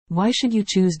Why should you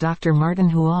choose Dr. Martin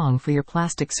Huang for your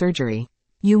plastic surgery?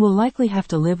 You will likely have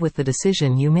to live with the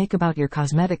decision you make about your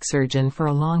cosmetic surgeon for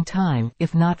a long time,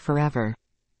 if not forever.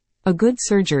 A good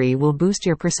surgery will boost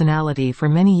your personality for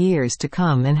many years to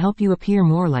come and help you appear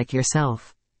more like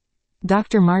yourself.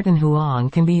 Dr. Martin Huang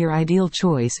can be your ideal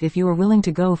choice if you are willing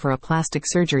to go for a plastic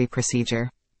surgery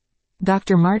procedure.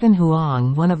 Dr. Martin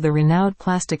Huang, one of the renowned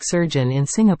plastic surgeon in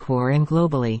Singapore and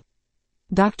globally.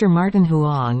 Dr. Martin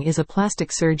Huang is a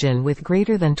plastic surgeon with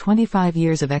greater than 25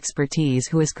 years of expertise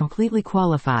who is completely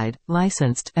qualified,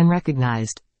 licensed, and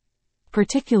recognized.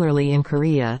 Particularly in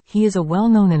Korea, he is a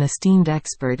well-known and esteemed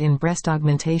expert in breast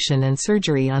augmentation and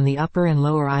surgery on the upper and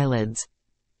lower eyelids.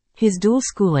 His dual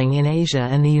schooling in Asia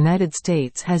and the United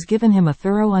States has given him a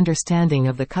thorough understanding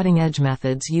of the cutting-edge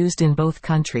methods used in both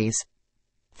countries.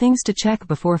 Things to check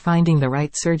before finding the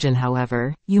right surgeon.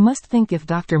 However, you must think if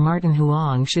Dr. Martin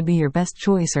Huang should be your best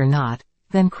choice or not,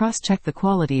 then cross-check the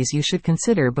qualities you should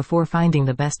consider before finding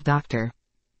the best doctor.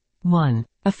 1.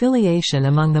 Affiliation.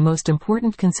 Among the most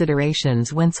important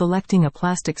considerations when selecting a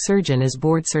plastic surgeon is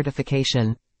board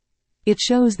certification. It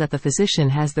shows that the physician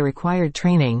has the required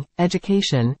training,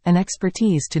 education, and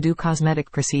expertise to do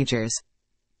cosmetic procedures.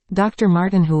 Dr.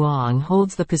 Martin Huang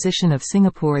holds the position of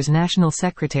Singapore's National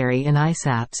Secretary in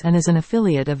ISAPS and is an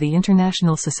affiliate of the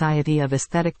International Society of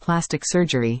Aesthetic Plastic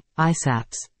Surgery,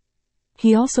 ISAPS.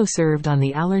 He also served on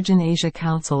the Allergan Asia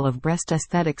Council of Breast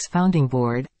Aesthetics Founding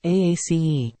Board,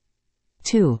 AACE.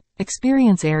 2.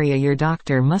 Experience area. Your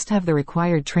doctor must have the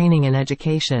required training and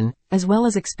education, as well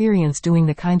as experience doing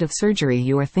the kind of surgery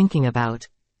you are thinking about.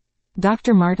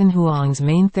 Dr. Martin Huang's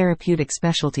main therapeutic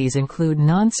specialties include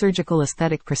non-surgical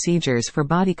aesthetic procedures for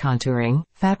body contouring,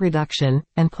 fat reduction,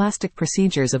 and plastic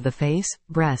procedures of the face,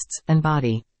 breasts, and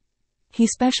body. He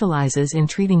specializes in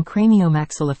treating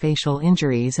craniomaxillofacial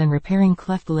injuries and repairing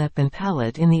cleft lip and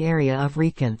palate in the area of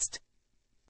reconst.